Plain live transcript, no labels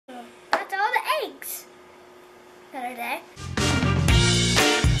Better day.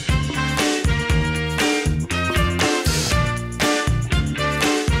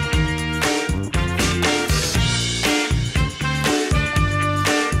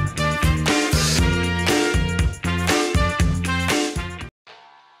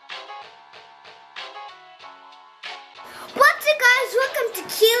 What's up, guys? Welcome to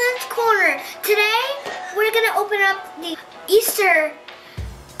Keelan's Corner. Today we're gonna open up the Easter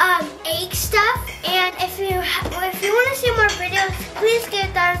egg stuff, and if you want to see more videos, please give a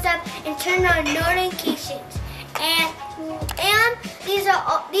thumbs up and turn on notifications. And these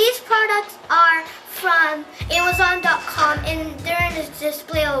products are from Amazon.com, and they're in the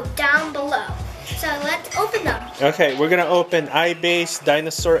display down below. So let's open them. Okay, we're gonna open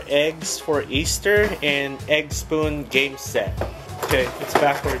iBaseToy eggs for Easter and egg spoon game set. Okay, it's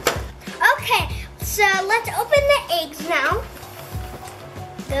backwards. Okay, so let's open the eggs now.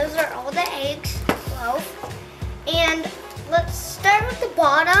 Those are all the eggs. 12. And let's start with the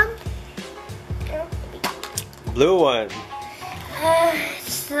bottom. Blue one.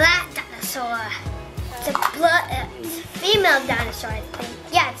 It's that dinosaur. It's a female dinosaur, I think.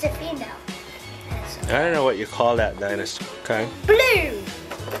 Yeah, it's a female. I don't know what you call that dinosaur. Okay. Blue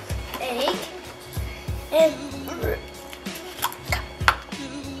egg and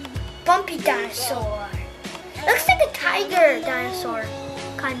bumpy dinosaur. Looks like a tiger dinosaur,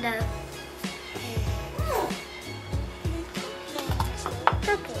 kind of.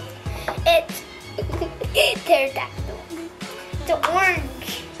 Purple. It's pterodactyl. It's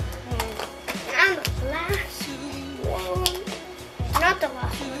orange. And the last one. Not the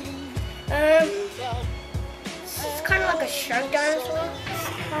last one. It's kind of like a shark dinosaur,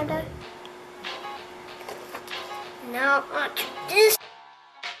 kind of. Now onto this.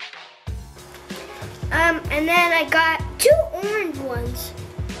 And then I got 2 orange ones.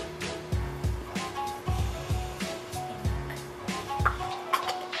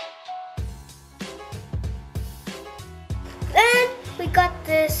 Then we got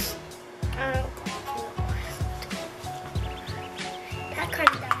this, that kind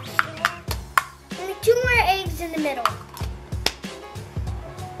of dinosaur. And 2 more eggs in the middle.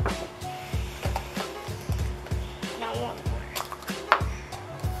 Now 1 more.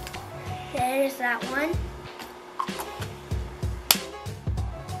 There's that one.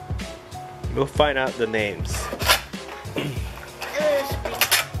 We'll find out the names. This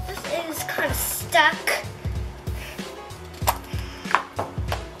is kind of stuck.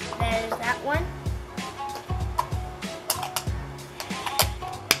 There's that one.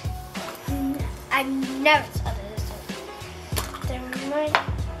 I never saw this one. There might...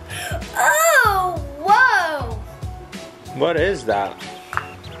 Oh, whoa! What is that?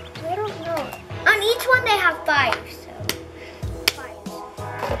 I don't know. On each one they have 5, so 5.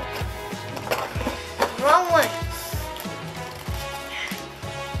 Wrong one.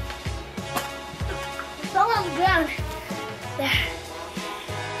 It fell on the ground. There.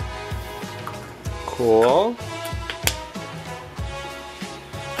 Cool.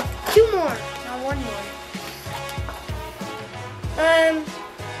 2 more. Now 1 more.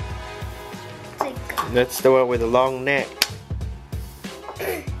 That's the one with the long neck.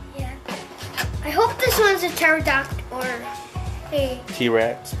 Yeah. I hope this one's a pterodactyl or a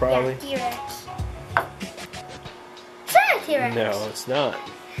T-Rex, probably. Yeah, T-Rex. It's not a T-Rex. No, it's not.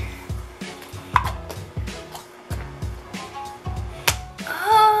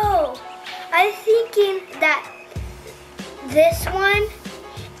 Oh, I'm thinking that this one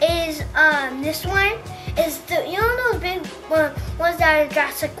is the, you know those big ones that are in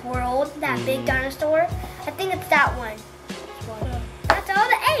Jurassic World, that big dinosaur? I think it's that one. That's all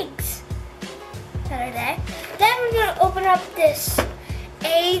the eggs that are there. Then we're gonna open up this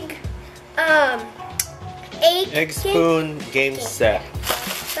egg Spoon game set.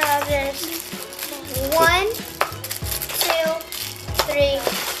 So there's 1, 2, 3,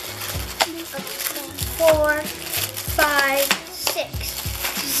 4, 5, 6.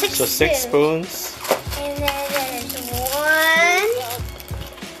 6 So 6 spoons. And then there's 1,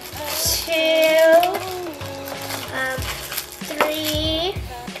 2, 3,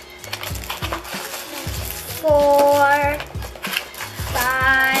 4,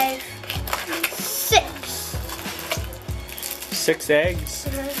 5, 6. 6 eggs.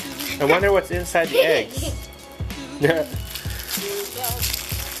 I wonder what's inside the eggs.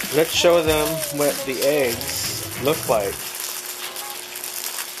 Let's show them what the eggs look like.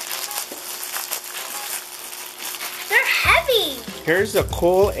 They're heavy. Here's a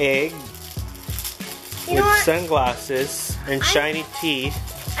cool egg You with know what? sunglasses and shiny teeth.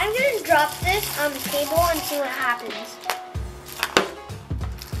 I'm gonna drop this on the table and see what happens.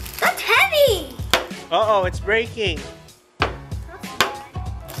 That's heavy! Uh-oh, it's breaking.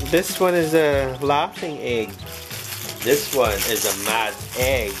 This one is a laughing egg. This one is a mad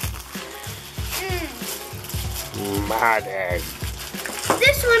egg. Mad egg.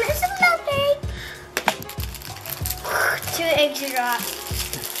 This one is a milk egg. 2 eggs dropped.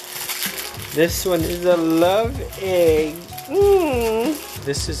 This one is a love egg.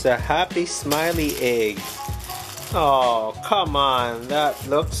 This is a happy smiley egg. Oh, come on. That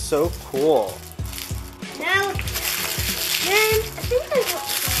looks so cool. Now, then, I think there's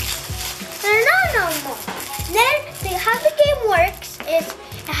no more. Then, how the game works is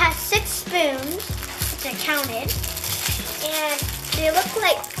it has 6 spoons, which I counted, and they look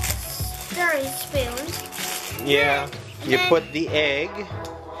like stirring spoons. Yeah, you put the egg,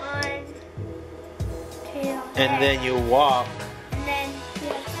 1, 2, and then you walk and then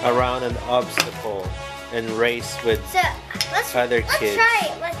around an obstacle and race with other kids. Let's try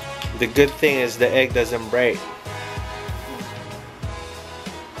it. The good thing is the egg doesn't break. It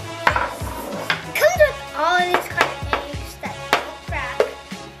comes with all these kind of eggs that don't crack.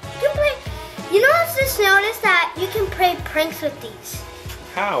 You just noticed that you can play pranks with these.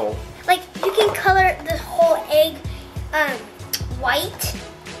 How? Like you can color this whole egg white.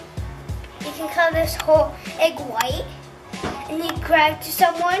 You can color this whole egg white, and you grab to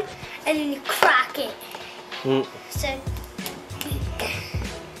someone, and then you crack it. So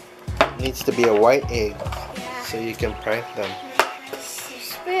Needs to be a white egg, yeah. so you can prank them.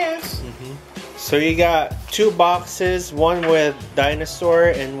 Spoons. So you got 2 boxes, one with dinosaur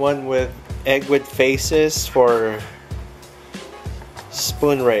and one with egg with faces for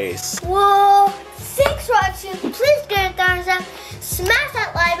spoon race. Well, thanks for watching. Please give it a thumbs up, smash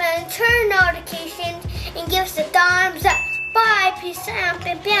that like button, turn notifications, and give us a thumbs up. Bye, peace out,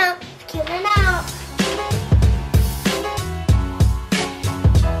 Keelan out.